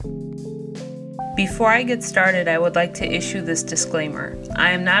Before I get started, I would like to issue this disclaimer.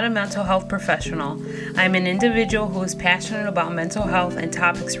 I am not a mental health professional. I am an individual who is passionate about mental health and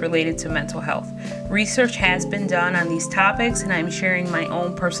topics related to mental health. Research has been done on these topics, and I am sharing my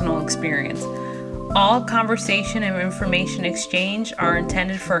own personal experience. All conversation and information exchange are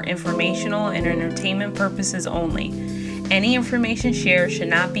intended for informational and entertainment purposes only. Any information shared should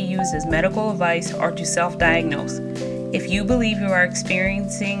not be used as medical advice or to self-diagnose. If you believe you are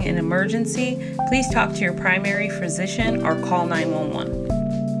experiencing an emergency, please talk to your primary physician or call 911.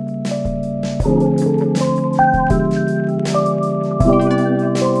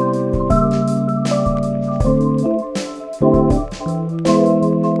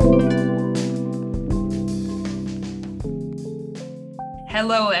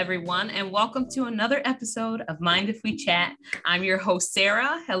 Hello, everyone, and welcome to another episode of Mind If We Chat. I'm your host,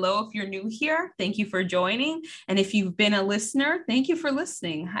 Sarah. Hello, if you're new here, thank you for joining. And if you've been a listener, thank you for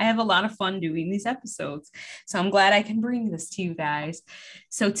listening. I have a lot of fun doing these episodes, so I'm glad I can bring this to you guys.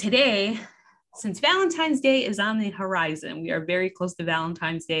 So today, since Valentine's Day is on the horizon, we are very close to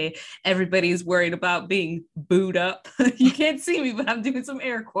Valentine's Day. Everybody's worried about being booed up. You can't see me, but I'm doing some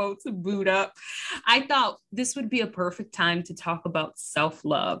air quotes, booed up. I thought this would be a perfect time to talk about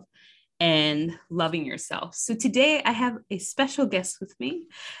self-love and loving yourself. So today I have a special guest with me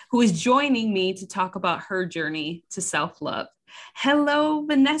who is joining me to talk about her journey to self-love. Hello,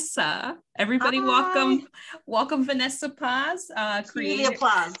 Vanessa. Everybody, Hi. welcome, Vanessa Paz. Creative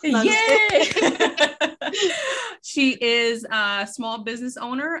applause. Yay! She is a small business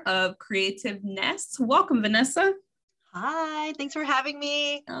owner of Creative Nests. Welcome, Vanessa. Hi, thanks for having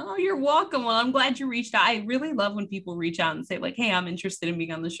me. Oh, you're welcome. Well, I'm glad you reached out. I really love when people reach out and say like, hey, I'm interested in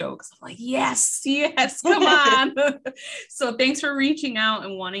being on the show. Cause I'm like, yes, come on. So thanks for reaching out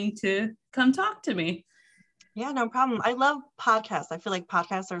and wanting to come talk to me. Yeah, no problem. I love podcasts. I feel like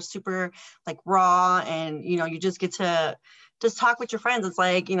podcasts are super like raw and, you just get to just talk with your friends. It's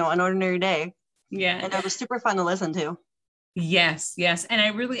like, an ordinary day. Yeah. And it was super fun to listen to. Yes. And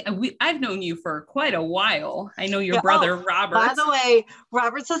I've known you for quite a while. I know your brother, Robert. By the way,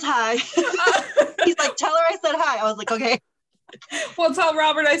 Robert says hi. He's like, tell her I said hi. I was like, okay. Well, tell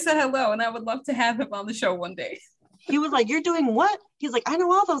Robert I said hello, and I would love to have him on the show one day. He was like, you're doing what? He's like, I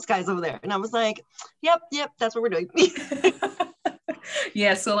know all those guys over there. And I was like, yep, that's what we're doing.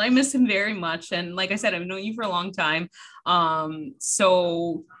 Yeah, so I miss him very much. And like I said, I've known you for a long time.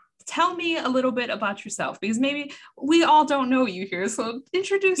 So tell me a little bit about yourself, because maybe we all don't know you here. So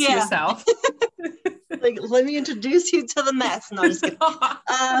introduce yourself. Like, let me introduce you to the mess. No, just kidding.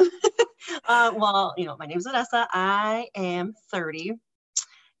 Well, my name's Vanessa. I am 30.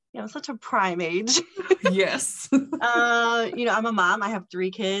 Such a prime age. Yes. I'm a mom. I have 3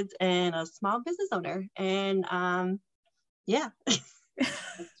 kids and a small business owner. And yeah.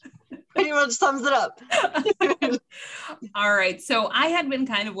 Pretty much sums it up. All right. So I had been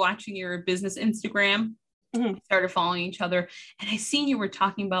kind of watching your business Instagram. Mm-hmm. We started following each other, and I seen you were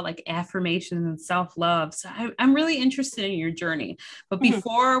talking about like affirmations and self-love. So I'm really interested in your journey. But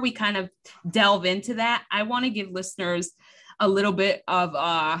before we kind of delve into that, I want to give listeners a little bit of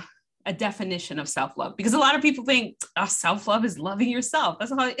a definition of self-love, because a lot of people think self-love is loving yourself.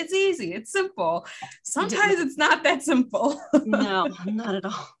 That's how it's easy. It's simple. Sometimes it's not that simple. No, not at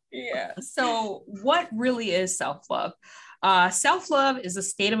all. Yeah. So what really is self-love? Self-love is a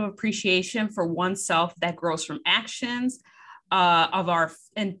state of appreciation for oneself that grows from actions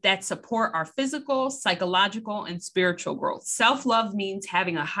and that support our physical, psychological, and spiritual growth. Self-love means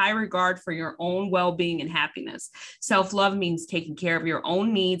having a high regard for your own well-being and happiness. Self-love means taking care of your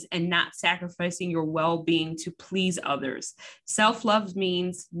own needs and not sacrificing your well-being to please others. Self-love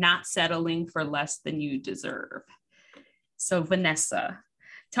means not settling for less than you deserve. So Vanessa,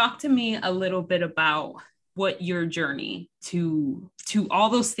 talk to me a little bit about what your journey to all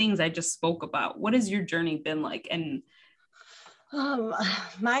those things I just spoke about. What has your journey been like? And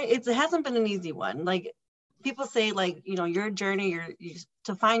it hasn't been an easy one. Like people say, like, your journey, you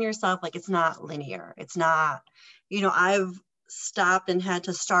to find yourself, like it's not linear. It's not, I've stopped and had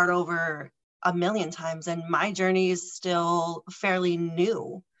to start over a million times, and my journey is still fairly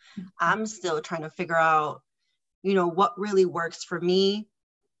new. I'm still trying to figure out, what really works for me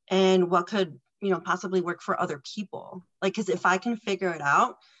and what could, possibly work for other people. Like, because if I can figure it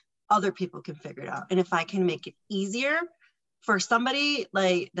out, other people can figure it out. And if I can make it easier for somebody,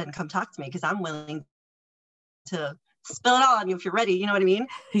 like, then come talk to me, because I'm willing to spill it all on you if you're ready. You know what I mean?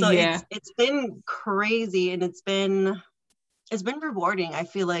 So yeah. It's been crazy, and it's been rewarding. I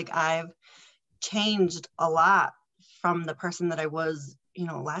feel like I've changed a lot from the person that I was,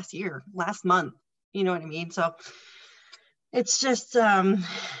 last month. You know what I mean? So it's just,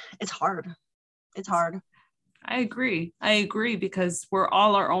 it's hard. It's hard. I agree because we're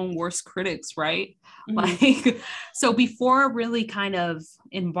all our own worst critics, right? Mm-hmm. Like, so before really kind of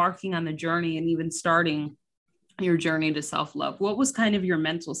embarking on the journey and even starting your journey to self-love, what was kind of your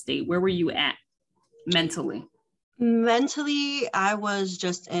mental state? Where were you at mentally? Mentally, I was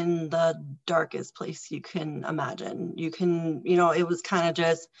just in the darkest place you can imagine. It was kind of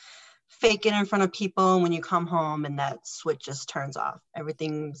just fake it in front of people. When you come home and that switch just turns off,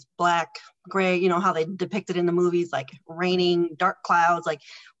 everything's black, gray, how they depict it in the movies, like raining, dark clouds, like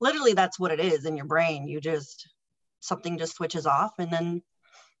literally that's what it is in your brain. Something just switches off and then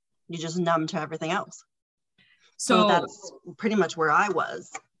you just numb to everything else. So that's pretty much where I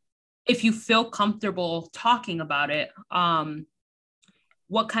was. If you feel comfortable talking about it,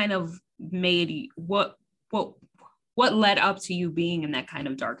 what kind of made what led up to you being in that kind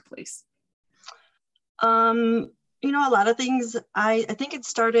of dark place? A lot of things. I think it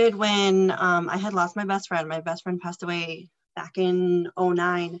started when I had lost my best friend. My best friend passed away back in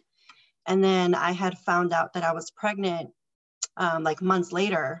 2009. And then I had found out that I was pregnant like months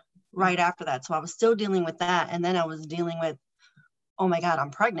later, right after that. So I was still dealing with that. And then I was dealing with, oh my God, I'm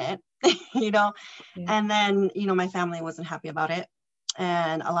pregnant, Yeah. And then, my family wasn't happy about it.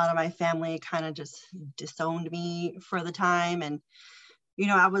 And a lot of my family kind of just disowned me for the time. And,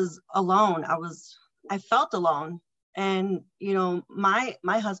 I was alone. I felt alone. And, my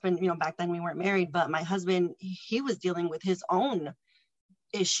husband, back then we weren't married, but my husband, he was dealing with his own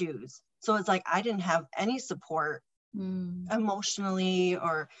issues. So it's like, I didn't have any support emotionally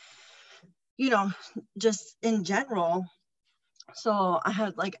or, just in general. So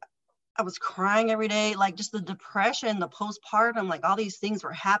I was crying every day, like just the depression, the postpartum, like all these things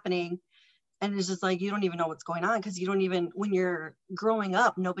were happening. And it's just like, you don't even know what's going on because when you're growing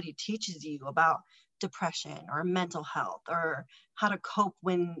up, nobody teaches you about depression or mental health or how to cope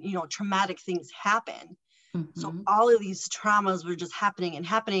when, traumatic things happen. Mm-hmm. So all of these traumas were just happening. And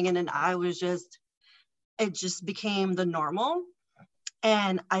then it just became the normal.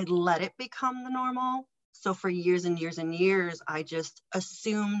 And I let it become the normal. So for years and years and years, I just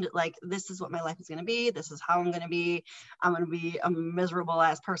assumed like, this is what my life is going to be. This is how I'm going to be. I'm going to be a miserable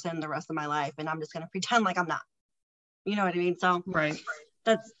ass person the rest of my life. And I'm just going to pretend like I'm not, you know what I mean? So right.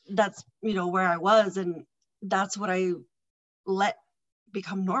 That's, where I was. And that's what I let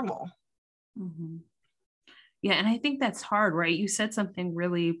become normal. Mm-hmm. Yeah. And I think that's hard, right? You said something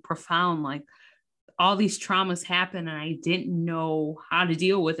really profound, like all these traumas happen and I didn't know how to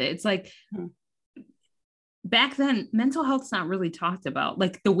deal with it. It's like, back then, mental health's not really talked about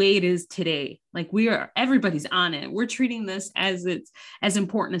like the way it is today. Like everybody's on it. We're treating this as it's as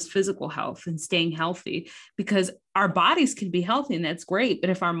important as physical health and staying healthy because our bodies can be healthy and that's great. But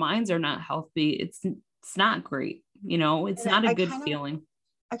if our minds are not healthy, it's not great. It's not a good feeling.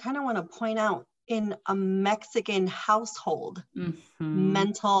 I kind of want to point out in a Mexican household,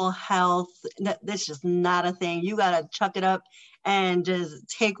 mental health, that's just not a thing. You got to chuck it up and just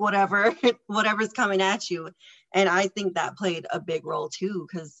take whatever's coming at you. And I think that played a big role too,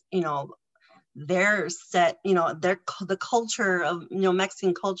 because, they're set, the culture of,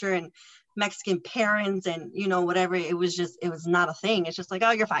 Mexican culture and Mexican parents and, whatever, it was not a thing. It's just like,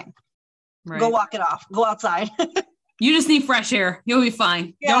 oh, you're fine. Right. Go walk it off. Go outside. You just need fresh air. You'll be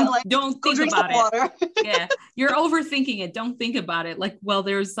fine. Yeah, don't think about it. Yeah. You're overthinking it. Don't think about it. Like, well,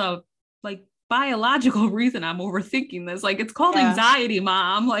 there's a biological reason I'm overthinking this. Like, it's called anxiety,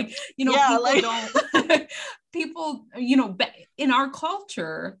 Mom. Like, people, in our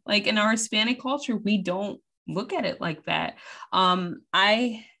culture, like in our Hispanic culture, we don't look at it like that.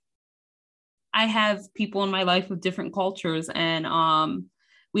 I have people in my life with different cultures and,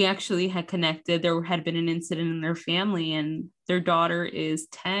 we actually had connected. There had been an incident in their family and their daughter is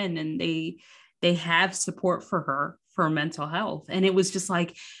 10 and they have support for her for mental health. And it was just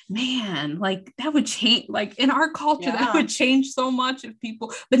like, man, like that would change, like in our culture, that would change so much if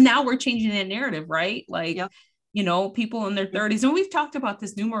people, but now we're changing that narrative, right? Like, people in their 30s. And we've talked about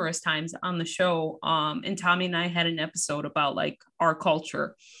this numerous times on the show. And Tommy and I had an episode about like our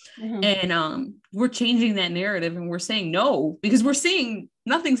culture. And we're changing that narrative and we're saying no, because we're seeing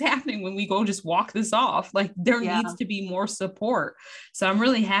nothing's happening when we go just walk this off. Like there needs to be more support. So I'm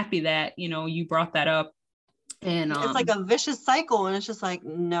really happy that, you brought that up. And it's like a vicious cycle. And it's just like,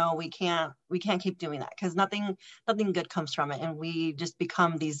 no, we can't keep doing that because nothing good comes from it. And we just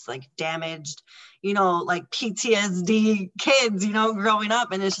become these like damaged, like PTSD kids, growing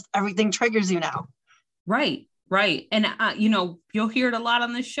up, and it's just everything triggers you now. Right. And, you'll hear it a lot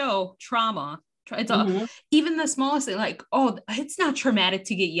on this show, trauma. It's even the smallest thing, like, oh, it's not traumatic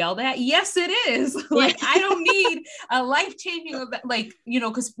to get yelled at. Yes, it is. Like, I don't need a life-changing event. Like,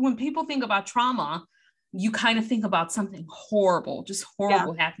 because when people think about trauma, you kind of think about something horrible, just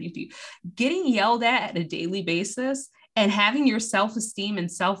horrible happening to you. Getting yelled at a daily basis and having your self-esteem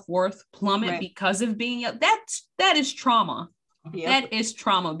and self-worth plummet because of being yelled, that is trauma. Yep. That is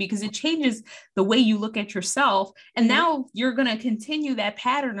trauma, because it changes the way you look at yourself. And now you're going to continue that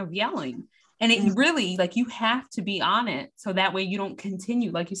pattern of yelling. And it really, like, you have to be on it. So that way you don't continue,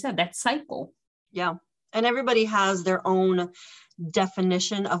 like you said, that cycle. Yeah. And everybody has their own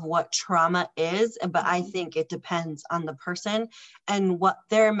definition of what trauma is. But I think it depends on the person and what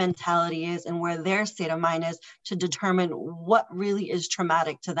their mentality is and where their state of mind is to determine what really is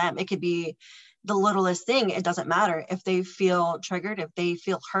traumatic to them. It could be the littlest thing. It doesn't matter. If they feel triggered, if they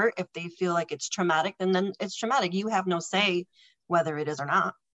feel hurt, if they feel like it's traumatic, then it's traumatic. You have no say whether it is or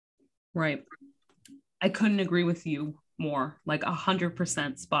not. Right. I couldn't agree with you more. Like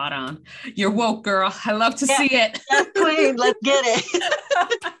 100% spot on. You're woke, girl. I love to see it. Yes, queen. Let's get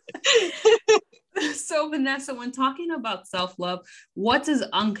it. So Vanessa, when talking about self-love, what does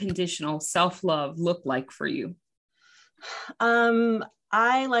unconditional self-love look like for you?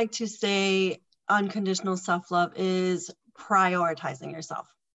 I like to say unconditional self-love is prioritizing yourself,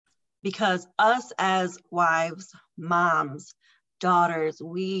 because us as wives, moms, daughters,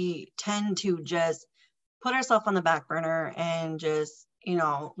 we tend to just put ourselves on the back burner and just,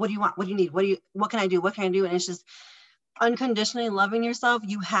 what do you want? What do you need? What can I do? What can I do? And it's just unconditionally loving yourself.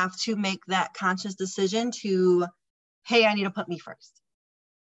 You have to make that conscious decision to, hey, I need to put me first.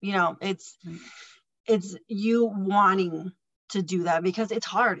 It's you wanting to do that, because it's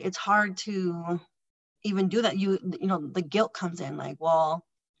hard. It's hard to even do that. The guilt comes in, like, well,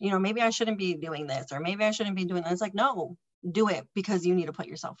 maybe I shouldn't be doing this, or maybe I shouldn't be doing that. It's like, no, do it, because you need to put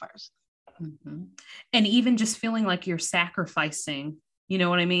yourself first. Mm-hmm. And even just feeling like you're sacrificing, you know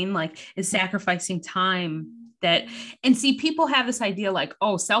what I mean? Like, is sacrificing time and see, people have this idea like,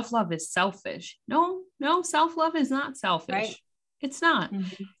 oh, self-love is selfish. No, self-love is not selfish. Right. It's not.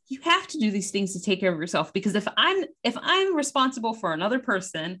 Mm-hmm. You have to do these things to take care of yourself, because if I'm responsible for another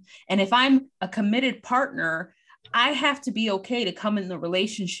person, and if I'm a committed partner, I have to be okay to come in the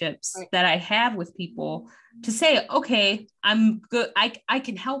relationships that I have with people to say, okay, I'm good. I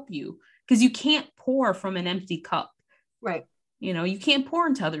can help you, because you can't pour from an empty cup. Right. You can't pour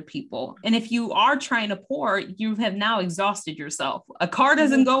into other people. And if you are trying to pour, you have now exhausted yourself. A car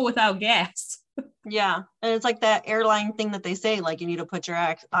doesn't go without gas. Yeah. And it's like that airline thing that they say, like, you need to put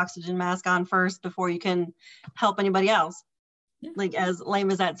your oxygen mask on first before you can help anybody else. Yeah. Like, as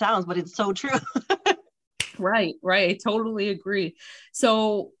lame as that sounds, but it's so true. Right. I totally agree.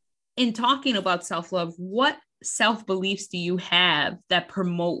 So in talking about self-love, what self-beliefs do you have that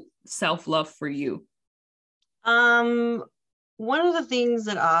promote self-love for you? One of the things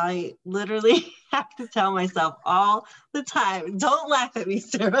that I literally have to tell myself all the time, don't laugh at me,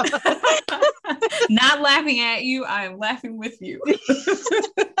 Sarah. Not laughing at you, I'm laughing with you.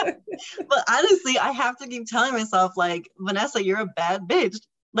 But honestly, I have to keep telling myself, like, Vanessa, you're a bad bitch.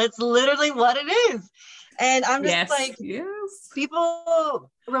 That's literally what it is. And I'm just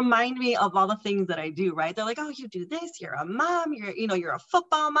people remind me of all the things that I do, right? They're like, oh, you do this, you're a mom, you're a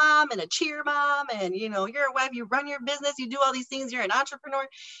football mom and a cheer mom, and you're a wife, you run your business, you do all these things, you're an entrepreneur.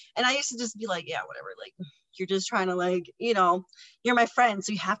 And I used to just be like, yeah, whatever, like, you're just trying to, like, you're my friend,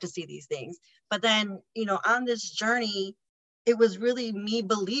 so you have to see these things. But then, on this journey, it was really me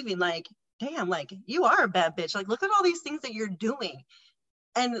believing, like, damn, like, you are a bad bitch. Like, look at all these things that you're doing.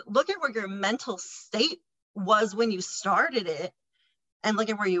 And look at where your mental state was when you started it, and look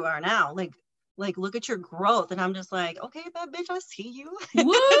at where you are now. Like look at your growth. And I'm just like, okay, bad bitch, I see you.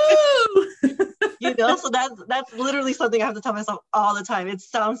 Woo! So that's literally something I have to tell myself all the time. It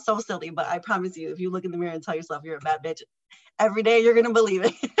sounds so silly, but I promise you, if you look in the mirror and tell yourself you're a bad bitch every day, you're gonna believe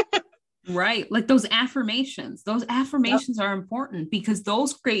it. Right. Like those affirmations are important, because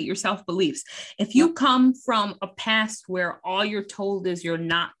those create your self-beliefs. If you come from a past where all you're told is you're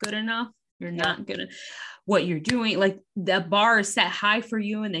not good enough, you're not good at what you're doing, like the bar is set high for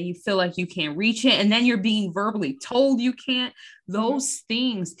you, and then you feel like you can't reach it, and then you're being verbally told you can't, those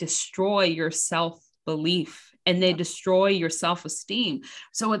things destroy your self-belief. And they destroy your self-esteem.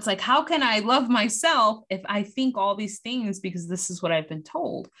 So it's like, how can I love myself if I think all these things because this is what I've been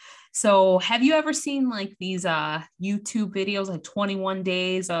told? So have you ever seen like these YouTube videos, like 21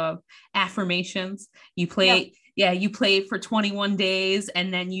 days of affirmations? You play Yeah, you play it for 21 days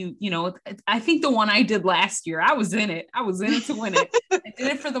and then I think the one I did last year, I was in it. I was in it to win it. I did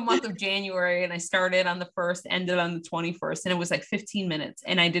it for the month of January and I started on the 1st, ended on the 21st, and it was like 15 minutes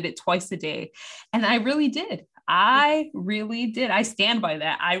and I did it twice a day. And I really did. I really did. I stand by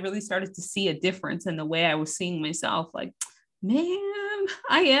that. I really started to see a difference in the way I was seeing myself. Like, man,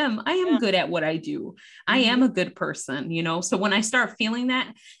 I am good at what I do. I am a good person, So when I start feeling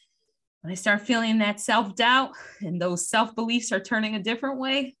that, self-doubt and those self-beliefs are turning a different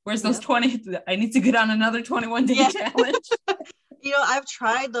way, where's those 20, I need to get on another 21-day challenge. I've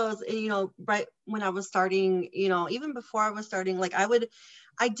tried those, right when I was starting, even before I was starting, like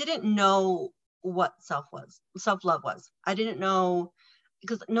I didn't know what self-love was. I didn't know,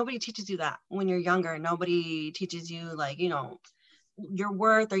 because nobody teaches you that when you're younger. Nobody teaches you, like, your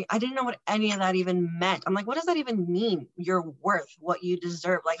worth, or I didn't know what any of that even meant. I'm like, what does that even mean? Your worth, what you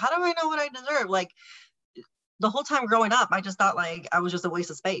deserve. Like, how do I know what I deserve? Like, the whole time growing up, I just thought like I was just a waste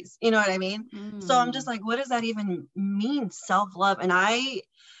of space. You know what I mean? So I'm just like, what does that even mean? Self-love. And I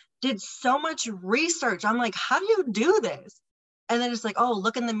did so much research. I'm like, how do you do this? And then it's like, oh,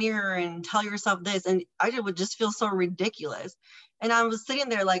 look in the mirror and tell yourself this. And I would just feel so ridiculous. And I was sitting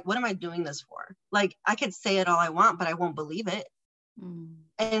there like, what am I doing this for? Like, I could say it all I want, but I won't believe it.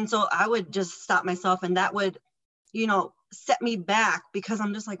 And so I would just stop myself, and that would, set me back, because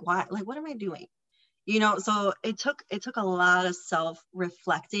I'm just like, why? Like, what am I doing? So it took a lot of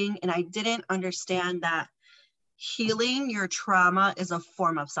self-reflecting, and I didn't understand that healing your trauma is a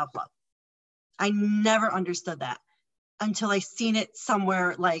form of self-love. I never understood that until I seen it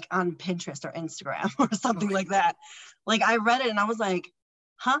somewhere, like on Pinterest or Instagram or something like that. Like, I read it and I was like,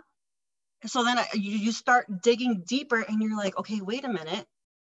 huh? So then you start digging deeper, and you're like, okay, wait a minute.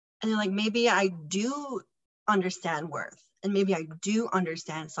 And you're like, maybe I do understand worth, and maybe I do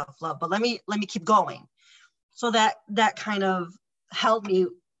understand self-love, but let me keep going. So that kind of helped me,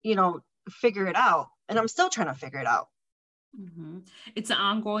 figure it out. And I'm still trying to figure it out. It's an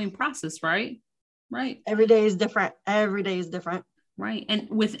ongoing process, right? Right. Every day is different. Right. And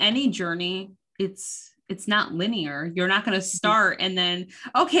with any journey, it's not linear. You're not going to start and then,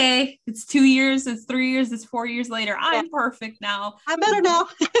 okay, it's 2 years, it's 3 years, it's 4 years later. I'm perfect now. I'm better now.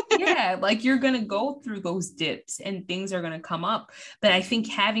 Yeah. Like, you're going to go through those dips and things are going to come up. But I think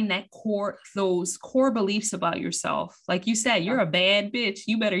having those core beliefs about yourself, like you said, you're a bad bitch.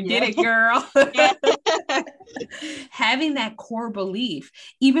 You better get it, girl. Having that core belief,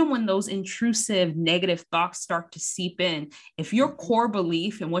 even when those intrusive negative thoughts start to seep in, if your core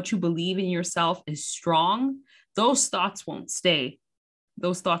belief and what you believe in yourself is strong, those thoughts won't stay.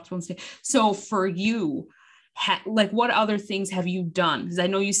 So for you, like, what other things have you done? Because I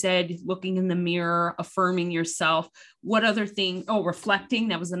know you said looking in the mirror, affirming yourself. What other thing? Oh, reflecting.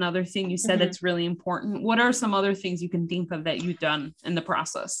 That was another thing you said that's really important. What are some other things you can think of that you've done in the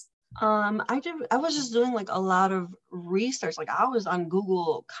process? I was just doing like a lot of research. Like, I was on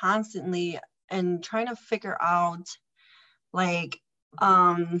Google constantly and trying to figure out like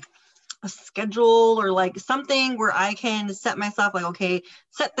a schedule or like something where I can set myself like, okay,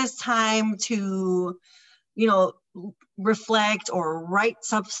 set this time to, reflect or write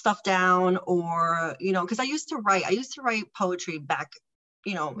some stuff down, or, because I used to write poetry back,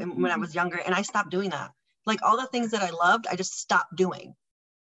 when I was younger, and I stopped doing that. Like, all the things that I loved, I just stopped doing.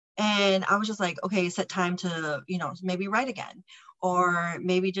 And I was just like, okay, set time to, maybe write again, or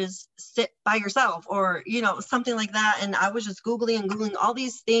maybe just sit by yourself, or, something like that. And I was just Googling all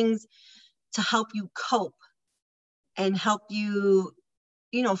these things to help you cope and help you,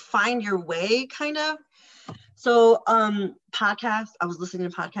 find your way, kind of. So podcasts, I was listening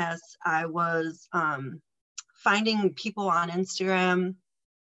to podcasts. I was finding people on Instagram.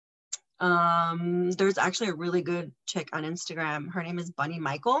 There's actually a really good chick on Instagram. Her name is Bunny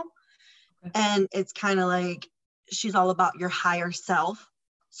Michael. Okay. And it's kind of like, she's all about your higher self.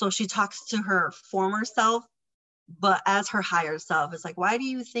 So she talks to her former self, but as her higher self. It's like, why do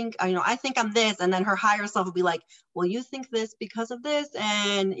you think, I think I'm this. And then her higher self will be like, well, you think this because of this.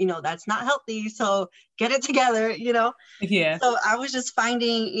 And, that's not healthy. So get it together, Yeah. So I was just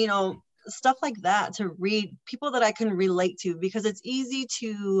finding, stuff like that to read, people that I can relate to, because it's easy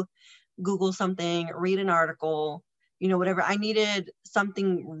to Google something, read an article, whatever. I needed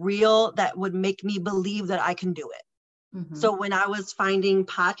something real that would make me believe that I can do it. So when I was finding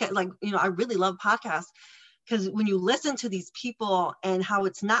podcasts, like, I really love podcasts, because when you listen to these people and how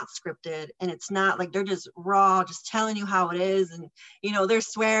it's not scripted, and it's not like they're just raw, just telling you how it is, and, they're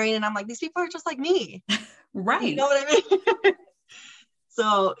swearing, and I'm like, these people are just like me. Right. You know what I mean?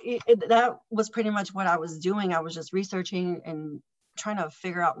 So that was pretty much what I was doing. I was just researching and trying to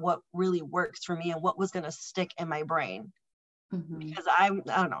figure out what really works for me and what was going to stick in my brain. Because I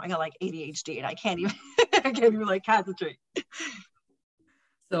don't know, I got like ADHD and I can't even, I can't even like concentrate.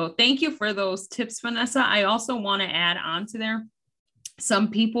 So thank you for those tips, Vanessa. I also want to add on to there.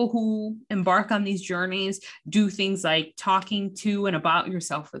 Some people who embark on these journeys do things like talking to and about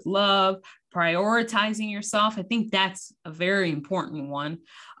yourself with love, prioritizing yourself. I think that's a very important one.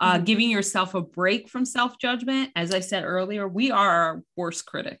 Giving yourself a break from self-judgment. As I said earlier, we are our worst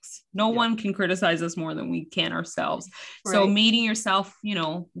critics. No one can criticize us more than we can ourselves. Right. So meeting yourself,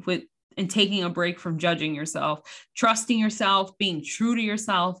 with and taking a break from judging yourself, trusting yourself, being true to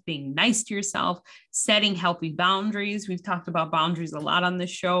yourself, being nice to yourself, setting healthy boundaries. We've talked about boundaries a lot on this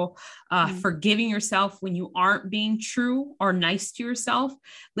show. Forgiving yourself when you aren't being true or nice to yourself,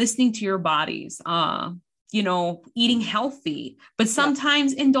 listening to your bodies, eating healthy, but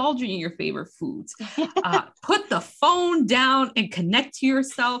sometimes indulging in your favorite foods. Put the phone down and connect to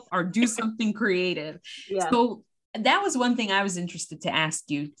yourself or do something creative. So that was one thing I was interested to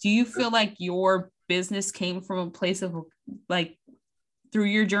ask you. Do you feel like your business came from a place of like through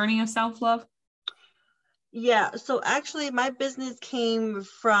your journey of self-love? Yeah. So actually my business came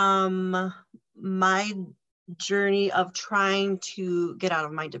from my journey of trying to get out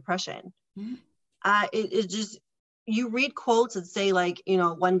of my depression. It just, you read quotes that say like,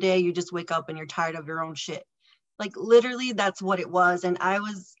 one day you just wake up and you're tired of your own shit. Like literally that's what it was. And I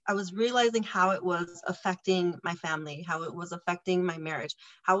was realizing how it was affecting my family, how it was affecting my marriage,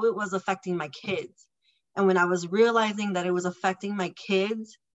 how it was affecting my kids. And when I was realizing that it was affecting my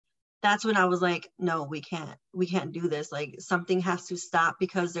kids, that's when I was like, no, we can't do this. Like something has to stop,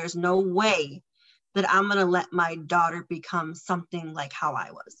 because there's no way that I'm going to let my daughter become something like how I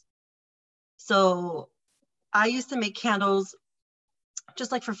was. So I used to make candles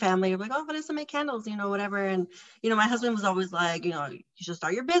just like for family. I'm like, oh, Vanessa, make candles, whatever. And, my husband was always like, you should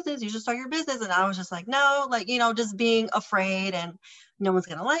start your business. You should start your business. And I was just like, no, like, just being afraid and no one's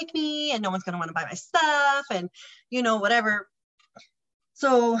going to like me and no one's going to want to buy my stuff and, whatever.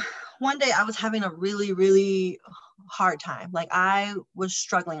 So one day I was having a really, really hard time. Like I was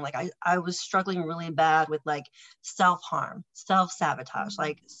struggling. Like I was struggling really bad with like self-harm, self-sabotage,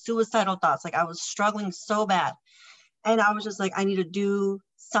 like suicidal thoughts. Like I was struggling so bad. And I was just like, I need to do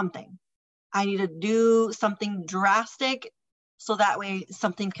something. I need to do something drastic so that way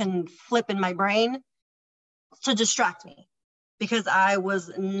something can flip in my brain to distract me, because I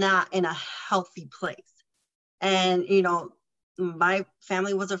was not in a healthy place. And, my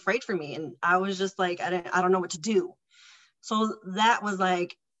family was afraid for me. And I was just like, I don't know what to do. So that was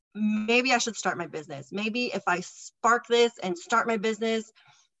like, maybe I should start my business. Maybe if I spark this and start my business,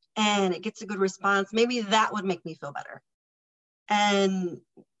 and it gets a good response, maybe that would make me feel better. And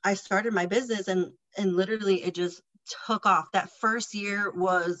I started my business and literally it just took off. That first year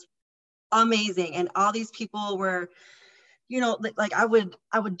was amazing. And all these people were, like I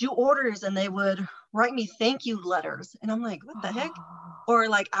would do orders and they would write me thank you letters. And I'm like, what the heck? Or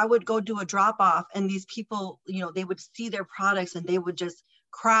like I would go do a drop off and these people, they would see their products and they would just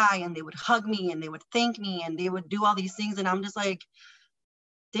cry and they would hug me and they would thank me and they would do all these things. And I'm just like,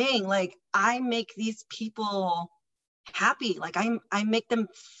 dang, like I make these people happy. Like I make them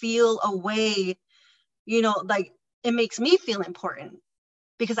feel a way, like it makes me feel important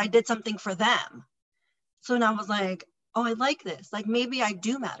because I did something for them. So now I was like, oh, I like this. Like maybe I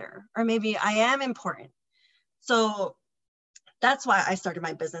do matter, or maybe I am important. So that's why I started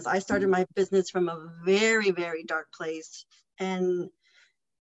my business. I started my business from a very, very dark place. And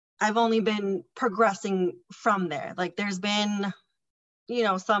I've only been progressing from there. Like there's been,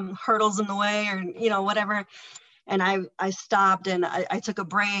 some hurdles in the way or, whatever. And I stopped and I took a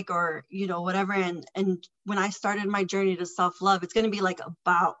break or, whatever. And when I started my journey to self-love, it's going to be like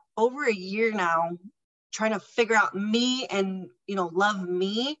about over a year now, trying to figure out me and, love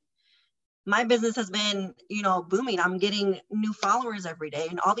me. My business has been, booming. I'm getting new followers every day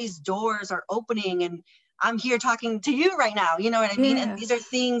and all these doors are opening and I'm here talking to you right now. You know what I mean? And these are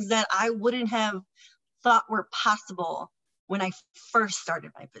things that I wouldn't have thought were possible when I first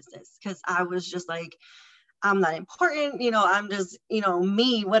started my business, because I was just like, I'm not important, I'm just,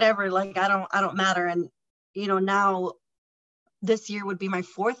 me, whatever, like, I don't matter. And, now this year would be my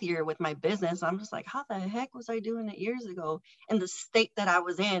 4th year with my business. I'm just like, how the heck was I doing it years ago in the state that I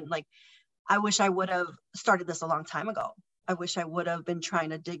was in? Like, I wish I would have started this a long time ago. I wish I would have been trying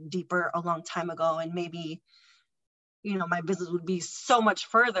to dig deeper a long time ago. And maybe, my business would be so much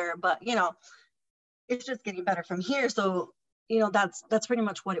further, but, it's just getting better from here. So, that's pretty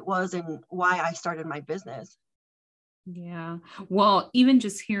much what it was and why I started my business. Yeah. Well, even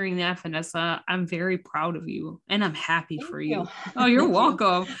just hearing that, Vanessa, I'm very proud of you and I'm happy Thank for you. you. Oh, you're Thank you.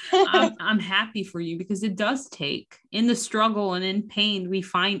 welcome. I'm happy for you because it does take in the struggle and in pain, we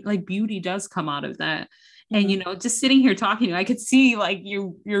find like beauty does come out of that. And Mhm. just sitting here talking to you, I could see like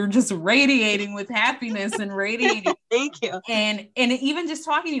you're just radiating with happiness and radiating. Thank you. And even just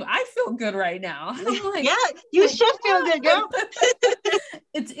talking to you, I feel good right now. I'm like, Yeah, you should feel good, girl.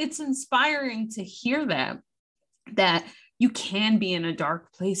 it's inspiring to hear that you can be in a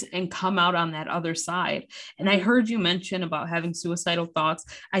dark place and come out on that other side. And I heard you mention about having suicidal thoughts.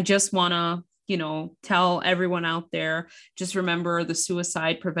 I just want to, tell everyone out there, just remember the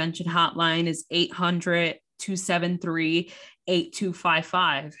suicide prevention hotline is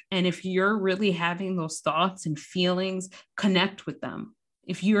 800-273-8255. And if you're really having those thoughts and feelings, connect with them.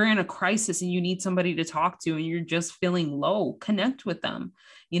 If you're in a crisis and you need somebody to talk to and you're just feeling low, connect with them.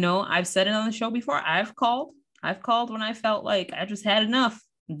 I've said it on the show before. I've called when I felt like I just had enough.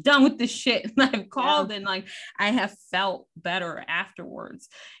 I'm done with this shit. And I've called and like I have felt better afterwards.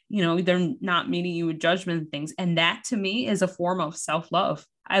 They're not meeting you with judgment and things. And that to me is a form of self-love.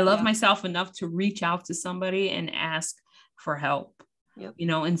 I love myself enough to reach out to somebody and ask for help,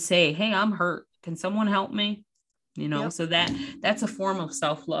 and say, hey, I'm hurt. Can someone help me? So that's a form of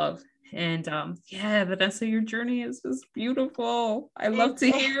self-love. And Vanessa, your journey is just beautiful. I love to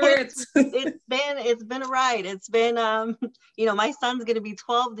hear it. It's been a ride. It's been my son's gonna be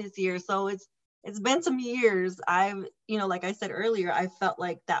 12 this year, so it's been some years. I've like I said earlier, I felt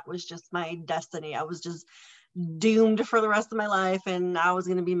like that was just my destiny. I was just doomed for the rest of my life and I was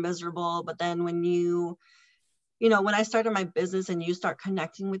gonna be miserable. But then when when I started my business and you start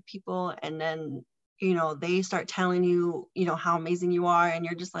connecting with people and then they start telling you, how amazing you are. And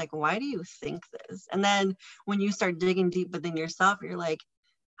you're just like, why do you think this? And then when you start digging deep within yourself, you're like,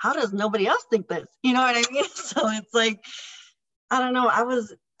 how does nobody else think this? You know what I mean? So it's like, I don't know. I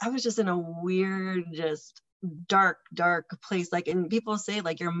was just in a weird, just dark place. Like, and people say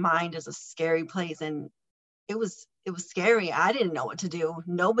like your mind is a scary place. And it was scary. I didn't know what to do.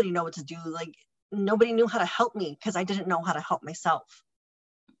 Nobody knew what to do. Like nobody knew how to help me because I didn't know how to help myself.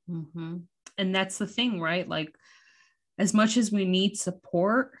 Mm-hmm. And that's the thing, right? Like as much as we need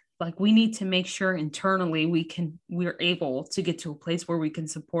support, like we need to make sure internally we're able to get to a place where we can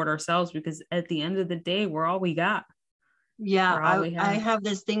support ourselves, because at the end of the day, we're all we got. Yeah, I have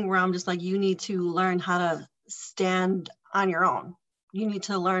this thing where I'm just like, you need to learn how to stand on your own. You need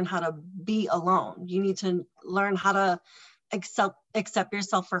to learn how to be alone. You need to learn how to accept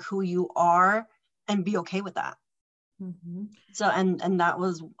yourself for who you are and be okay with that. Mm-hmm. So, and that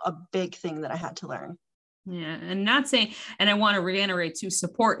was a big thing that I had to learn. Yeah. And not saying, and I want to reiterate too,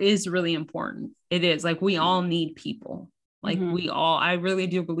 support is really important. It is like, we all need people. Like I really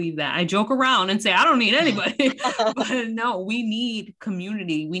do believe that. I joke around and say, I don't need anybody, but no, we need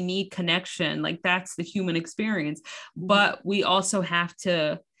community. We need connection. Like that's the human experience, but we also have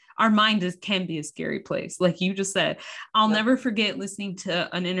to, our mind can be a scary place. Like you just said, I'll never forget listening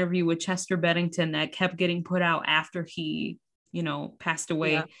to an interview with Chester Bennington that kept getting put out after he, passed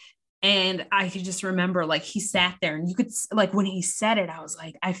away. Yeah. And I could just remember like he sat there and you could like when he said it, I was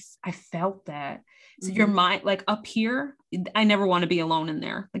like, I felt that. So your mind, like up here, I never want to be alone in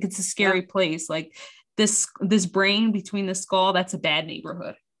there. Like it's a scary place. Like this brain between the skull, that's a bad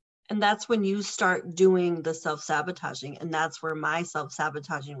neighborhood. And that's when you start doing the self-sabotaging. And that's where my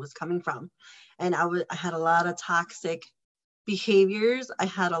self-sabotaging was coming from. And I had a lot of toxic behaviors. I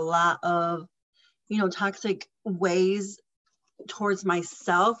had a lot of, toxic ways towards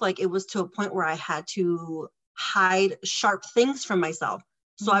myself. Like it was to a point where I had to hide sharp things from myself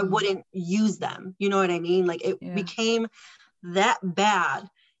so I wouldn't use them. You know what I mean? Like it became that bad.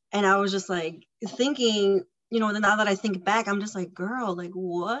 And I was just like thinking, now that I think back, I'm just like, girl, like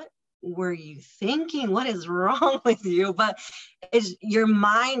what were you thinking? What is wrong with you? But your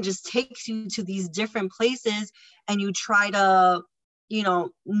mind just takes you to these different places and you try to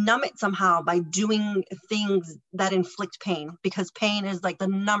numb it somehow by doing things that inflict pain, because pain is like the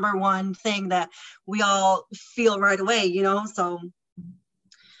number one thing that we all feel right away, so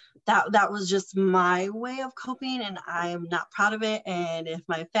that was just my way of coping, and I'm not proud of it. And if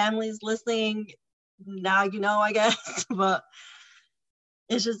my family's listening, now I guess, but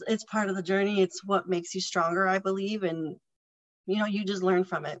it's part of the journey. It's what makes you stronger, I believe, and you just learn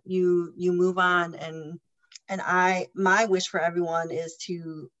from it. You move on, and my wish for everyone is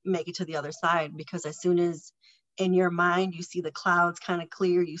to make it to the other side, because as soon as in your mind you see the clouds kind of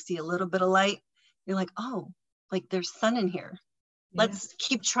clear, you see a little bit of light, you're like, oh, like there's sun in here. Let's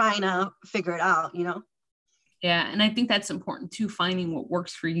keep trying to figure it out, Yeah. And I think that's important too, finding what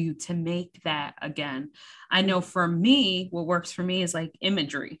works for you to make that again. I know for me, what works for me is like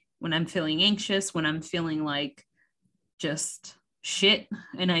imagery when I'm feeling anxious, when I'm feeling like just shit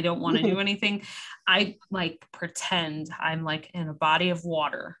and I don't want to do anything. I like pretend I'm like in a body of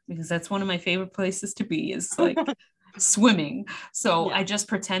water because that's one of my favorite places to be is like swimming. So Yeah. I just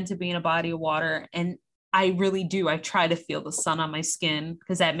pretend to be in a body of water and I really do. I try to feel the sun on my skin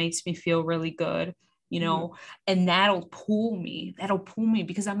because that makes me feel really good, you know, and that'll pull me. That'll pull me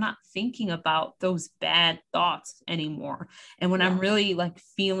because I'm not thinking about those bad thoughts anymore. And when I'm really like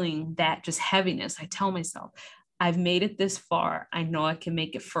feeling that just heaviness, I tell myself, I've made it this far. I know I can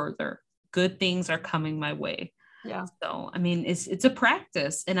make it further. Good things are coming my way. Yeah. So, I mean, it's a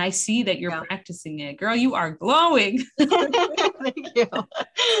practice and I see that you're practicing it. Girl, you are glowing. Thank you.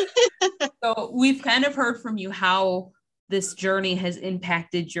 So we've kind of heard from you how this journey has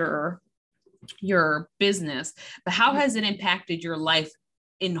impacted your business, but how has it impacted your life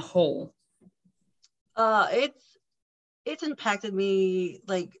in whole? It's impacted me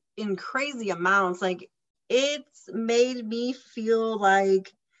like in crazy amounts. Like it's made me feel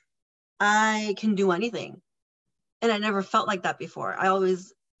like I can do anything. And I never felt like that before.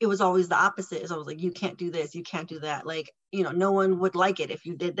 It was always the opposite. Is I was like, you can't do this, you can't do that. Like, you know, no one would like it if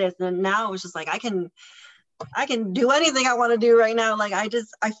you did this. And now it's just like I can do anything I want to do right now. Like I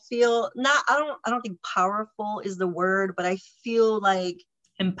feel not, I don't think powerful is the word, but I feel like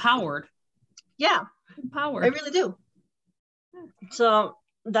empowered. Yeah. Empowered. I really do. So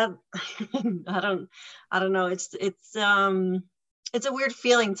that I don't know. It's a weird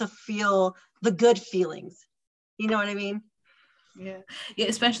feeling to feel the good feelings. You know what I mean? Yeah,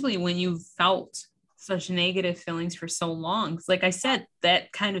 especially when you felt such negative feelings for so long. Like I said,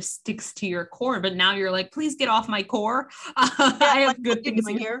 that kind of sticks to your core, but now you're like, please get off my core. I have good things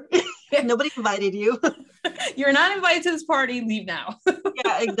here. Nobody invited you. You're not invited to this party. Leave now.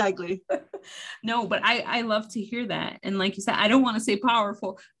 Yeah, exactly. No, but I love to hear that. And like you said, I don't want to say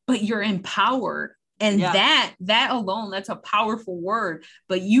powerful, but you're empowered. And that alone, that's a powerful word,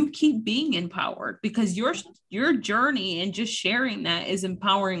 but you keep being empowered because your journey and just sharing that is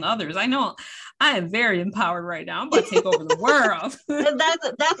empowering others. I know I am very empowered right now. I'm about to take over the world. And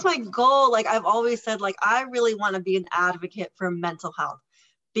that's my goal. Like I've always said, like, I really want to be an advocate for mental health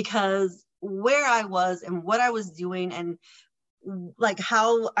because where I was and what I was doing and like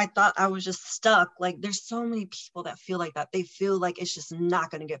how I thought I was just stuck. Like there's so many people that feel like that. They feel like it's just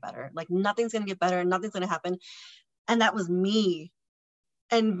not going to get better. Like nothing's going to get better. Nothing's going to happen. And that was me.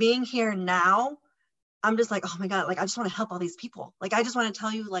 And being here now, I'm just like, oh my God, like, I just want to help all these people. Like, I just want to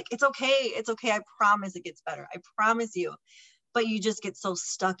tell you, like, it's okay. It's okay. I promise it gets better. I promise you. But you just get so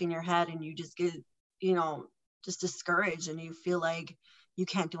stuck in your head and you just get, you know, just discouraged and you feel like you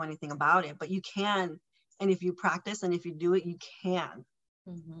can't do anything about it, but you can. And if you practice and if you do it, you can.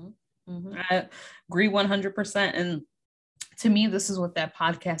 Mm-hmm. Mm-hmm. I agree 100%. And to me, this is what that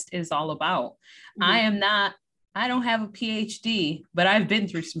podcast is all about. Mm-hmm. I don't have a PhD, but I've been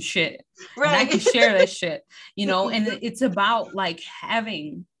through some shit. Right. And I can share that shit, you know, and it's about like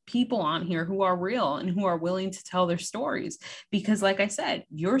having people on here who are real and who are willing to tell their stories. Because like I said,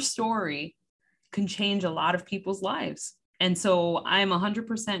 your story can change a lot of people's lives. And so I'm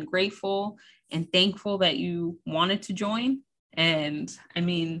 100% grateful and thankful that you wanted to join. And I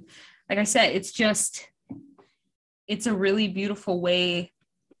mean, like I said, it's a really beautiful way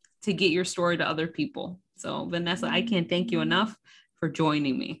to get your story to other people. So Vanessa, I can't thank you enough for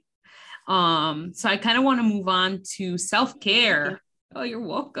joining me. So I kind of want to move on to self-care. Oh, you're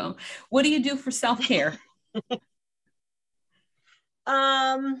welcome. What do you do for self-care?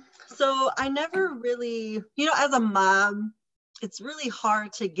 So I never really, you know, as a mom, it's really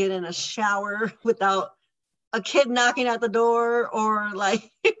hard to get in a shower without a kid knocking at the door or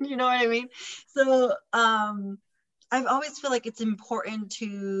like, you know what I mean? So, I've always feel like it's important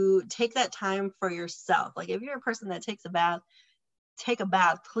to take that time for yourself. Like if you're a person that takes a bath, take a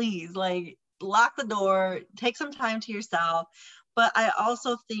bath, please. Like lock the door, take some time to yourself. But I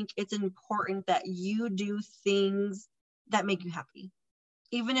also think it's important that you do things that make you happy,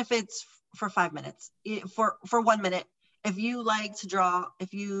 even if it's for 5 minutes, for 1 minute. If you like to draw,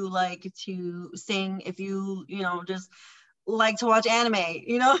 if you like to sing, if you know, just like to watch anime,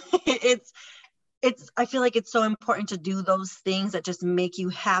 you know, I feel like it's so important to do those things that just make you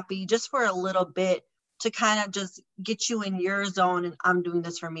happy just for a little bit to kind of just get you in your zone. And I'm doing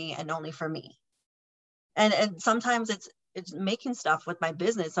this for me and only for me. And sometimes it's making stuff with my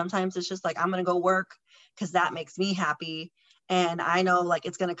business. Sometimes it's just like, I'm going to go work because that makes me happy. And I know like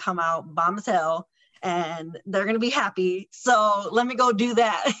it's going to come out bomb as hell. and they're going to be happy. So let me go do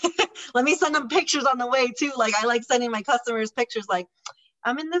that. Let me send them pictures on the way too. Like I like sending my customers pictures like,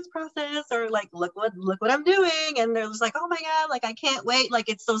 I'm in this process, or like, look what I'm doing. And they're just like, oh my God, like, I can't wait. Like,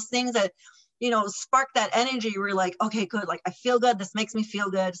 it's those things that, you know, spark that energy. We're like, okay, good. Like, I feel good. This makes me feel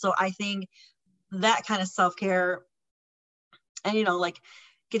good. So I think that kind of self-care, and, you know, like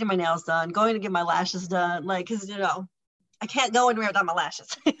getting my nails done, going to get my lashes done, like, cause you know, I can't go anywhere without my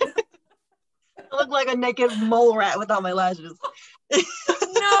lashes. I look like a naked mole rat without my lashes.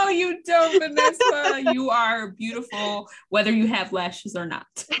 No, you don't, Vanessa. You are beautiful, whether you have lashes or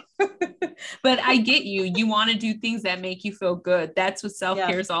not. But I get you. You want to do things that make you feel good. That's what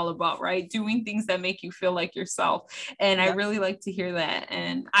self-care is all about, right? Doing things that make you feel like yourself. And I really like to hear that.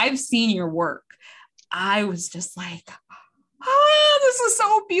 And I've seen your work. I was just like, oh, this is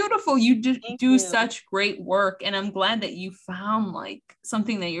so beautiful. You do such great work. And I'm glad that you found like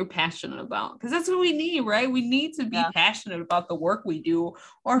something that you're passionate about, because that's what we need, right? We need to be passionate about the work we do,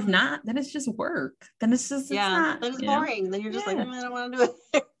 or if not, then it's just work. Then it's just, it's not, then it's boring. Then you're just like, I don't want to do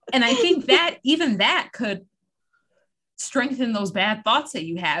it. And I think that even that could strengthen those bad thoughts that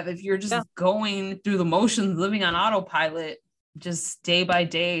you have if you're just going through the motions, living on autopilot, just day by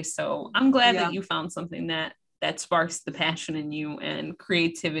day. So I'm glad that you found something that sparks the passion in you and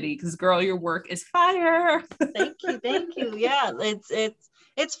creativity, because girl, your work is fire. Thank you. Yeah,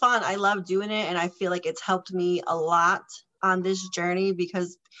 it's fun. I love doing it, and I feel like it's helped me a lot on this journey,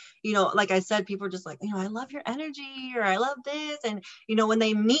 because, you know, like I said, people are just like, you know, I love your energy, or I love this, and, you know, when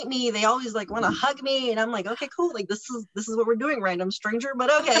they meet me, they always like want to hug me, and I'm like, okay, cool, like this is what we're doing, random stranger,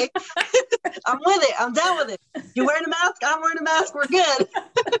 but okay. I'm with it. I'm down with it. You wearing a mask? I'm wearing a mask. We're good.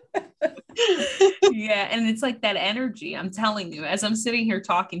 Yeah, and it's like that energy. I'm telling you, as I'm sitting here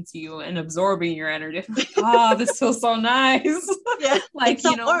talking to you and absorbing your energy, I'm like, oh, this feels so nice. Yeah, like, it's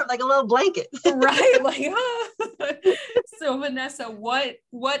so warm, like a little blanket. Right? Like, So Vanessa,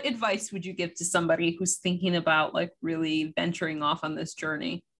 what advice would you give to somebody who's thinking about like really venturing off on this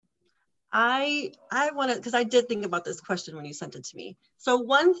journey? I want to, because I did think about this question when you sent it to me. So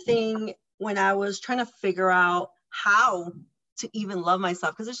one thing, when I was trying to figure out how to even love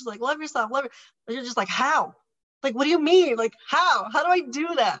myself, because it's just like, love yourself, love it. But you're just like, how? Like, what do you mean? Like, how do I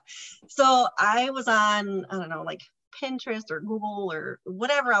do that? So I was on, I don't know, like Pinterest or Google or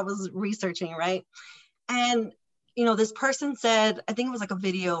whatever I was researching, right? And, you know, this person said, I think it was like a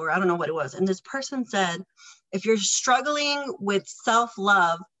video, or I don't know what it was. And this person said, if you're struggling with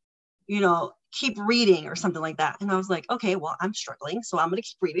self-love, you know, keep reading or something like that. And I was like, okay, well, I'm struggling, so I'm going to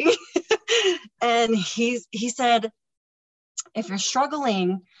keep reading. And he said, if you're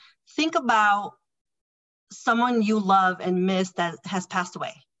struggling, think about someone you love and miss that has passed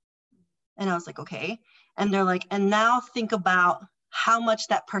away. And I was like, okay. And they're like, and now think about how much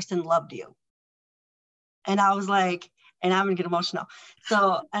that person loved you. And I was like, and I'm gonna get emotional.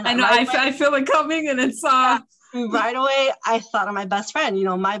 So, and I know, I feel it coming, and it's right away, I thought of my best friend. You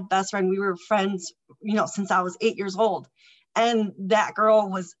know, my best friend, we were friends, you know, since I was 8 years old. And that girl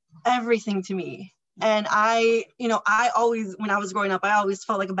was everything to me. And I always, when I was growing up, I always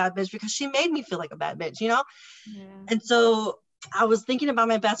felt like a bad bitch because she made me feel like a bad bitch, you know? Yeah. And so I was thinking about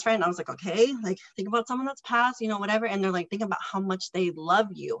my best friend. I was like, okay, like think about someone that's passed, you know, whatever. And they're like, think about how much they love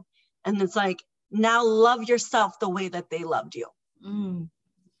you. And it's like, now love yourself the way that they loved you. Mm.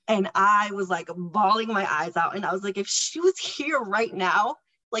 And I was like bawling my eyes out. And I was like, if she was here right now,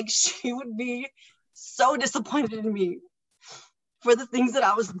 like she would be so disappointed in me for the things that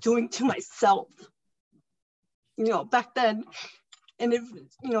I was doing to myself, you know, back then. And if,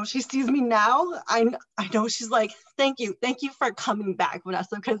 you know, she sees me now, I know she's like, thank you for coming back,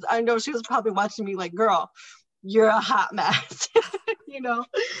 Vanessa, because I know she was probably watching me like, girl, you're a hot mess, you know.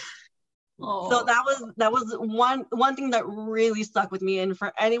 Oh. So that was one thing that really stuck with me. And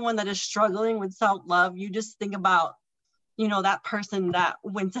for anyone that is struggling with self-love, you just think about, you know, that person that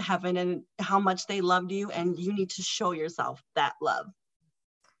went to heaven and how much they loved you, and you need to show yourself that love.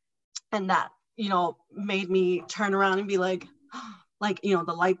 And that, you know, made me turn around and be like, you know,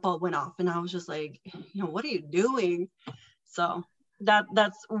 the light bulb went off, and I was just like, you know, what are you doing? So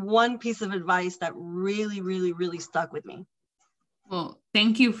that's one piece of advice that really, really, really stuck with me. Well,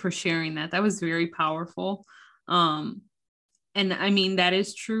 thank you for sharing that. That was very powerful. And I mean, that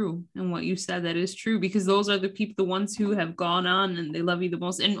is true. And what you said, that is true, because those are the people, the ones who have gone on and they love you the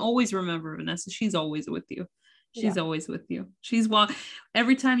most. And always remember, Vanessa, she's always with you. She's always with you.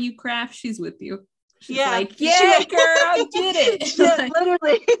 Every time you craft, she's with you. She's like, yeah, girl, get it. Yeah,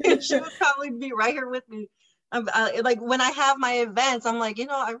 literally. She would probably be right here with me. Like when I have my events, I'm like,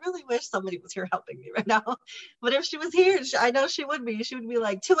 I really wish somebody was here helping me right now. But if she was here, I know she would be. She would be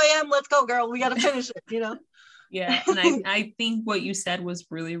like, 2 a.m., let's go, girl. We got to finish it. Yeah. And I think what you said was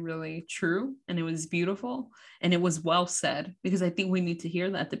really, really true. And it was beautiful. And it was well said, because I think we need to hear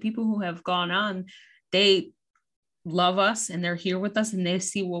that. The people who have gone on, they love us and they're here with us and they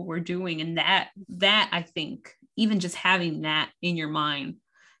see what we're doing. And that I think even just having that in your mind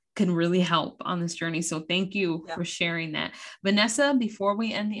can really help on this journey. So thank you for sharing that. Vanessa, before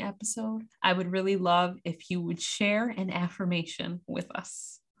we end the episode, I would really love if you would share an affirmation with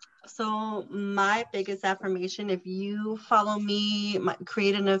us. So my biggest affirmation, if you follow me, my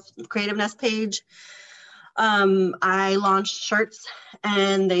creativeness page, I launched shirts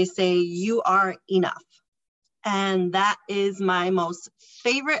and they say, "You are enough." And that is my most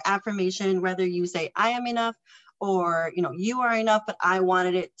favorite affirmation, whether you say I am enough or, you are enough, but I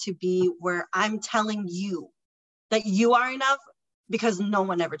wanted it to be where I'm telling you that you are enough, because no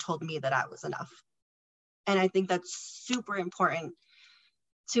one ever told me that I was enough. And I think that's super important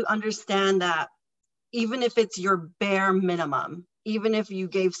to understand that even if it's your bare minimum, even if you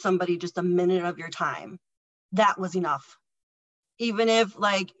gave somebody just a minute of your time, that was enough. Even if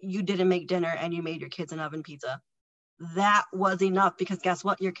like you didn't make dinner and you made your kids an oven pizza, that was enough, because guess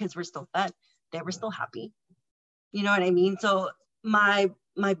what? Your kids were still fed. They were still happy. You know what I mean? So my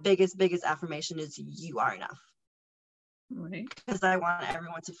biggest affirmation is you are enough. Right. Because I want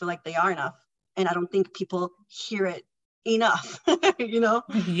everyone to feel like they are enough. And I don't think people hear it enough,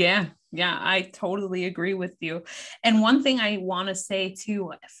 Yeah, I totally agree with you. And one thing I want to say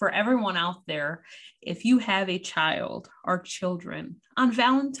too, for everyone out there, if you have a child or children on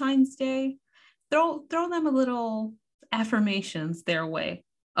Valentine's Day, throw them a little affirmations their way,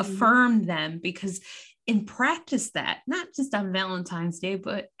 affirm them, because in practice that, not just on Valentine's Day,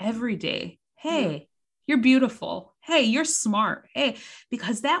 but every day. Hey, you're beautiful. Hey, you're smart. Hey,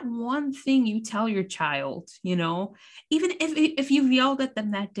 because that one thing you tell your child, even if you've yelled at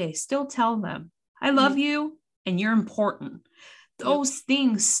them that day, still tell them, I love you and you're important. Those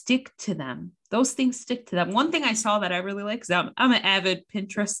things stick to them. One thing I saw that I really like, because I'm an avid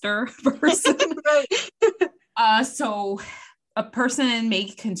Pinterester person. So a person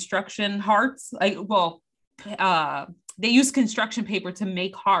make construction hearts, they use construction paper to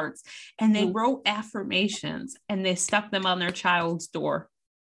make hearts, and they wrote affirmations and they stuck them on their child's door.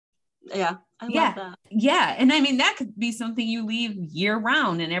 Yeah, I love that. Yeah. And I mean, that could be something you leave year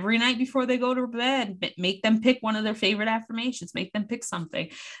round, and every night before they go to bed, make them pick one of their favorite affirmations, make them pick something.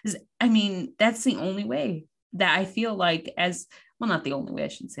 I mean, that's the only way that I feel like, not the only way, I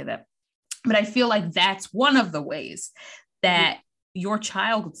shouldn't say that, but I feel like that's one of the ways that your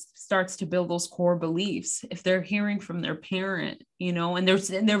child starts to build those core beliefs. If they're hearing from their parent, and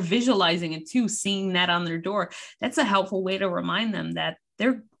they're visualizing it too, seeing that on their door, that's a helpful way to remind them that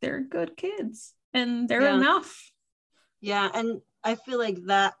they're good kids and they're enough. Yeah. And I feel like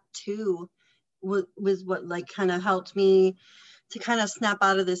that too was what like kind of helped me to kind of snap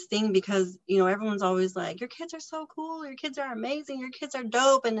out of this thing, because everyone's always like, your kids are so cool, your kids are amazing, your kids are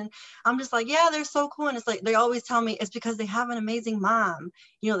dope, and then I'm just like, yeah, they're so cool. And it's like they always tell me it's because they have an amazing mom,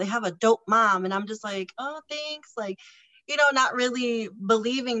 they have a dope mom, and I'm just like, oh, thanks, like, not really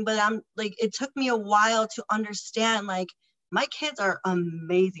believing. But I'm like, it took me a while to understand, like, my kids are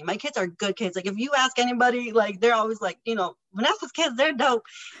amazing, my kids are good kids. Like if you ask anybody, like they're always like, Vanessa's kids, they're dope.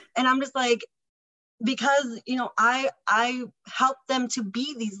 And I'm just like, because I help them to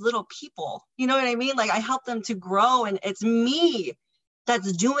be these little people, you know what I mean? Like I help them to grow, and it's me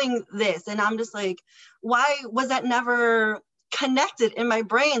that's doing this. And I'm just like, why was that never connected in my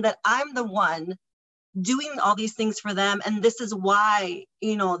brain, that I'm the one doing all these things for them, and this is why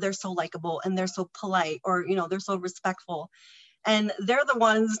they're so likable and they're so polite, or they're so respectful. And they're the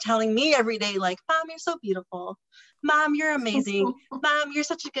ones telling me every day, like, Mom, you're so beautiful. Mom, you're amazing. Mom, you're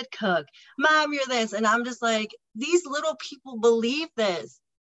such a good cook. Mom, you're this. And I'm just like, these little people believe this.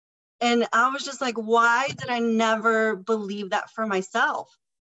 And I was just like, why did I never believe that for myself?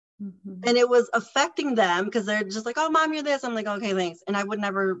 And it was affecting them, because they're just like, oh, Mom, you're this. I'm like, okay, thanks. And I would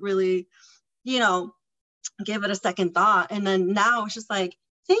never really, give it a second thought. And then now it's just like,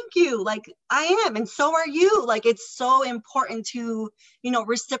 thank you. Like I am. And so are you. Like, it's so important to,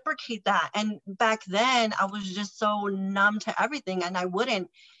 reciprocate that. And back then I was just so numb to everything, and I wouldn't.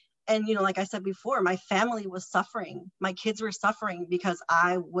 And, like I said before, my family was suffering. My kids were suffering because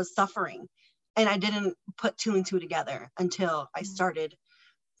I was suffering. And I didn't put 2 and 2 together until I started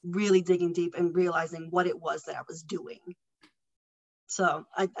really digging deep and realizing what it was that I was doing. So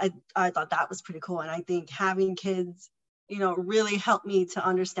I thought that was pretty cool. And I think having kids, really helped me to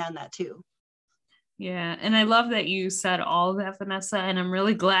understand that too. Yeah. And I love that you said all of that, Vanessa. And I'm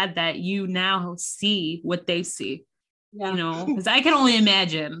really glad that you now see what they see, Yeah. you know, because I can only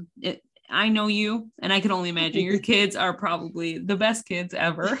imagine it. I know you, and I can only imagine your kids are probably the best kids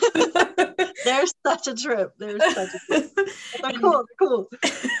ever. They're such a trip. They're such a trip. But they're cool. They're cool.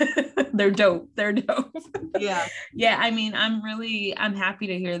 They're dope. They're dope. Yeah. Yeah. I mean, I'm happy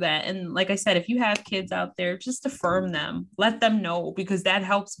to hear that. And like I said, if you have kids out there, just affirm them, let them know, because that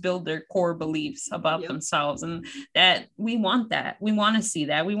helps build their core beliefs about themselves. And that we want that. We want to see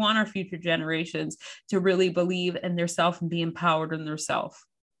that. We want our future generations to really believe in their self and be empowered in their self.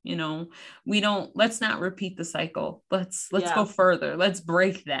 You know, let's not repeat the cycle. Let's go further. Let's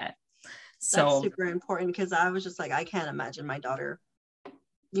break that. So that's super important, because I was just like, I can't imagine my daughter,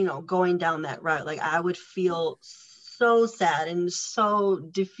 you know, going down that route. Like, I would feel so sad and so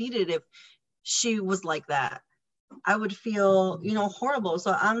defeated if she was like that. I would feel, you know, horrible.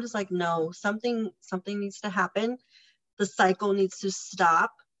 So I'm just like, no, something needs to happen. The cycle needs to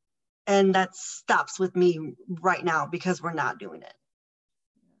stop. And that stops with me right now, because we're not doing it.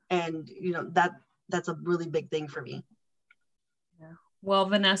 And, you know, that's a really big thing for me. Well,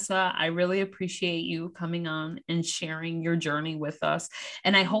 Vanessa, I really appreciate you coming on and sharing your journey with us.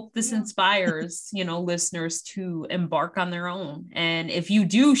 And I hope this inspires, you know, listeners to embark on their own. And if you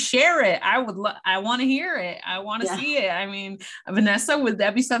do share it, I want to hear it. I want to see it. I mean, Vanessa, would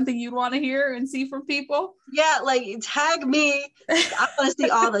that be something you'd want to hear and see from people? Yeah, like, tag me. I want to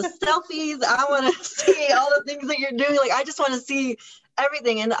see all the selfies. I want to see all the things that you're doing. Like, I just want to see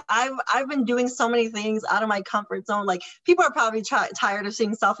everything. And I've been doing so many things out of my comfort zone. Like, people are probably tired of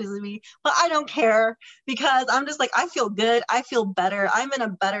seeing selfies of me, but I don't care, because I'm just like, I feel good. I feel better. I'm in a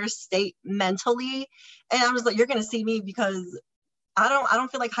better state mentally. And I'm just like, you're going to see me, because I don't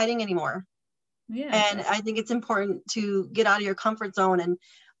feel like hiding anymore. Yeah. And I think it's important to get out of your comfort zone. And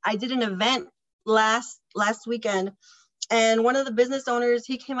I did an event last weekend, and one of the business owners,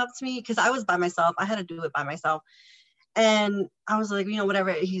 he came up to me, because I was by myself. I had to do it by myself. And I was like, you know,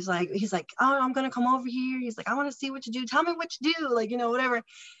 whatever. He's like, oh, I'm going to come over here. He's like, I want to see what you do. Tell me what you do. Like, you know, whatever.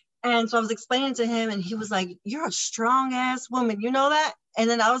 And so I was explaining to him, and he was like, you're a strong ass woman. You know that? And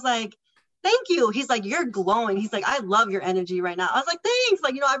then I was like, thank you. He's like, you're glowing. He's like, I love your energy right now. I was like, thanks.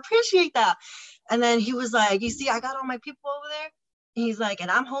 Like, you know, I appreciate that. And then he was like, you see, I got all my people over there. He's like,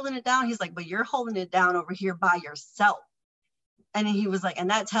 and I'm holding it down. He's like, but you're holding it down over here by yourself. And then he was like, and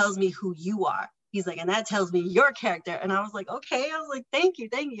that tells me who you are. He's like, and that tells me your character. And I was like, okay. I was like, thank you.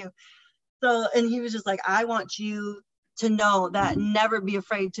 So, and he was just like, I want you to know that never be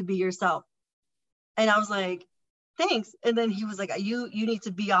afraid to be yourself. And I was like, thanks. And then he was like, you need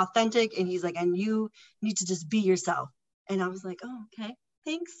to be authentic. And he's like, and you need to just be yourself. And I was like, oh, okay.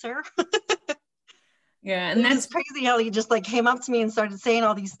 Thanks, sir. Yeah. And that's crazy how he just like came up to me and started saying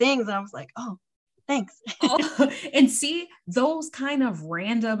all these things. And I was like, oh, thanks. And see, those kind of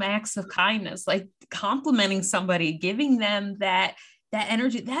random acts of kindness, like complimenting somebody, giving them that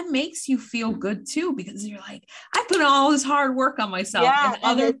energy, that makes you feel good too, because you're like, I put all this hard work on myself, and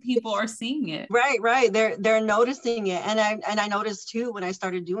other people are seeing it. Right. They're noticing it. And I noticed too, when I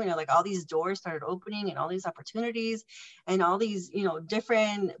started doing it, like all these doors started opening, and all these opportunities, and all these, you know,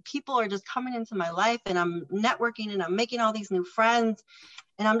 different people are just coming into my life, and I'm networking, and I'm making all these new friends.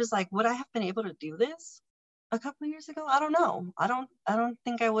 And I'm just like, would I have been able to do this a couple of years ago? I don't know. I don't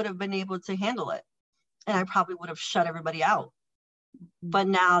think I would have been able to handle it. And I probably would have shut everybody out. But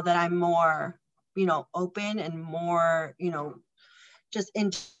now that I'm more, you know, open and more, you know, just in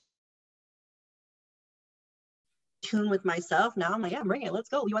tune with myself, now I'm like, yeah, bring it. Let's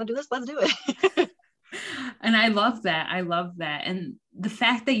go. You want to do this? Let's do it. And I love that. And the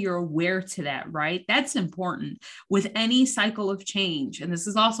fact that you're aware to that, right? That's important with any cycle of change. And this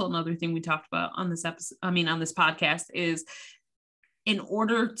is also another thing we talked about on this episode. I mean, on this podcast, is in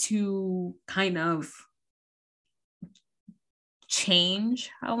order to kind of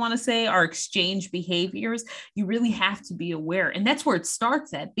change, I want to say, or exchange behaviors, you really have to be aware. And that's where it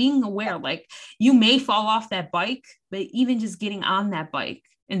starts at, being aware. Like, you may fall off that bike, but even just getting on that bike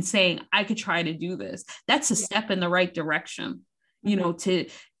and saying, I could try to do this, that's a step in the right direction, you know,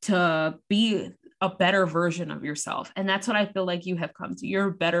 to be a better version of yourself. And that's what I feel like you have come to. You're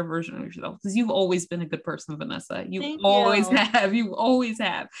a better version of yourself, because you've always been a good person, Vanessa. You always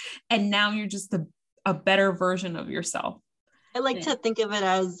have. And now you're just a better version of yourself. I like to think of it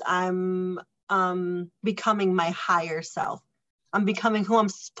as I'm becoming my higher self. I'm becoming who I'm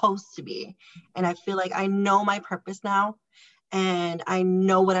supposed to be. And I feel like I know my purpose now, and I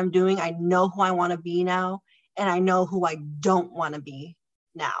know what I'm doing. I know who I want to be now, and I know who I don't want to be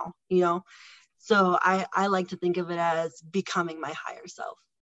now, you know? So I like to think of it as becoming my higher self.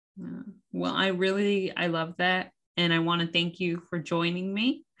 Well, I love that. And I want to thank you for joining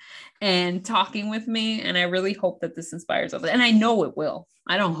me and talking with me. And I really hope that this inspires others. And I know it will.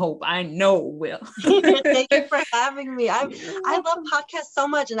 I don't hope, I know it will. Thank you for having me. I love podcasts so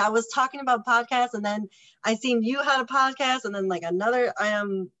much. And I was talking about podcasts, and then I seen you had a podcast, and then like another,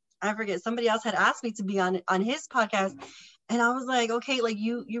 I forget, somebody else had asked me to be on his podcast. And I was like, okay, like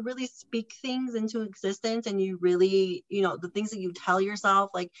you really speak things into existence, and you really, the things that you tell yourself,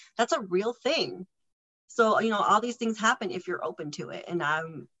 like that's a real thing. So, all these things happen if you're open to it. And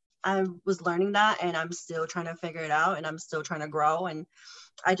I was learning that, and I'm still trying to figure it out, and I'm still trying to grow. And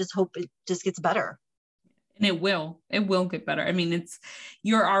I just hope it just gets better. And it will get better. I mean,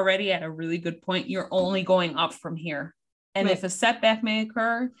 you're already at a really good point. You're only going up from here. And right. If a setback may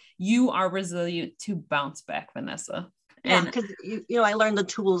occur, you are resilient to bounce back, Vanessa. Yeah, because I learned the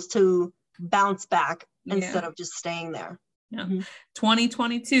tools to bounce back instead of just staying there. Yeah. Mm-hmm.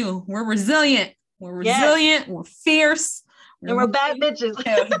 2022, we're resilient. We're resilient. Yes. We're fierce. And we're bad bitches.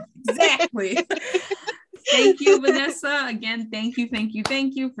 Exactly. Thank you, Vanessa. Again, thank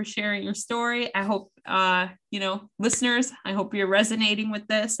you for sharing your story. I hope, listeners, I hope you're resonating with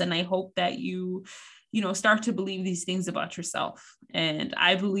this, and I hope that you start to believe these things about yourself. And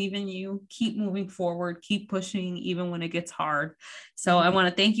I believe in you. Keep moving forward, keep pushing, even when it gets hard. So I want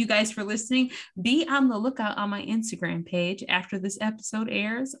to thank you guys for listening. Be on the lookout on my Instagram page after this episode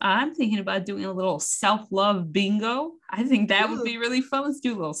airs. I'm thinking about doing a little self-love bingo. I think that would be really fun. Let's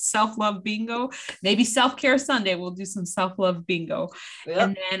do a little self-love bingo. Maybe self-care Sunday, we'll do some self-love bingo. Yep.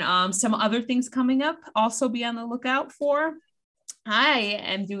 And then some other things coming up. Also be on the lookout for. I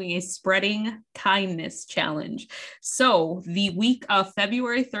am doing a spreading kindness challenge. So the week of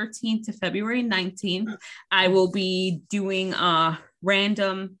February 13th to February 19th, I will be doing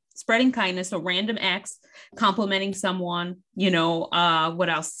random spreading kindness, so random acts, complimenting someone, what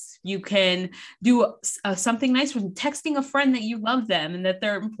else? You can do something nice from texting a friend that you love them and that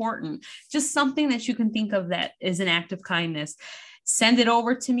they're important. Just something that you can think of that is an act of kindness. Send it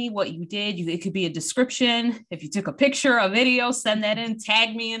over to me, what you did. It could be a description. If you took a picture, a video, send that in,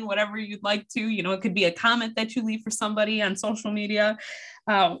 tag me in, whatever you'd like to. It could be a comment that you leave for somebody on social media.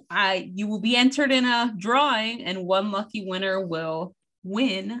 You will be entered in a drawing, and one lucky winner will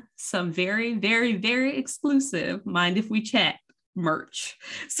win some very, very, very exclusive Mind If We Chat merch.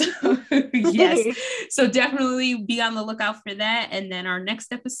 So yes, so definitely be on the lookout for that. And then our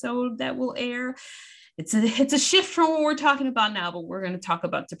next episode that will air, it's a shift from what we're talking about now, but we're going to talk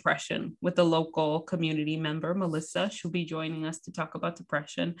about depression with a local community member, Melissa. She'll be joining us to talk about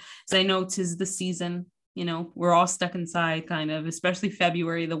depression. So I know 'tis the season, we're all stuck inside kind of, especially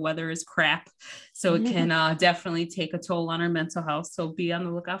February, the weather is crap. So it can definitely take a toll on our mental health. So be on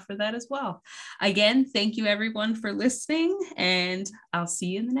the lookout for that as well. Again, thank you everyone for listening, and I'll see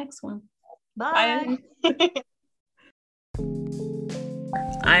you in the next one. Bye.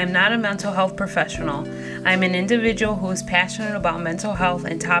 I am not a mental health professional. I am an individual who is passionate about mental health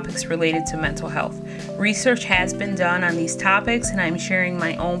and topics related to mental health. Research has been done on these topics, and I'm sharing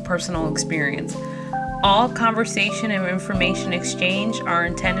my own personal experience. All conversation and information exchange are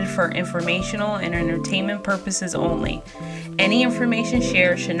intended for informational and entertainment purposes only. Any information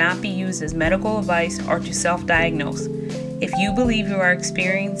shared should not be used as medical advice or to self-diagnose. If you believe you are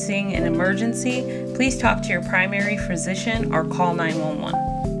experiencing an emergency, please talk to your primary physician or call 911.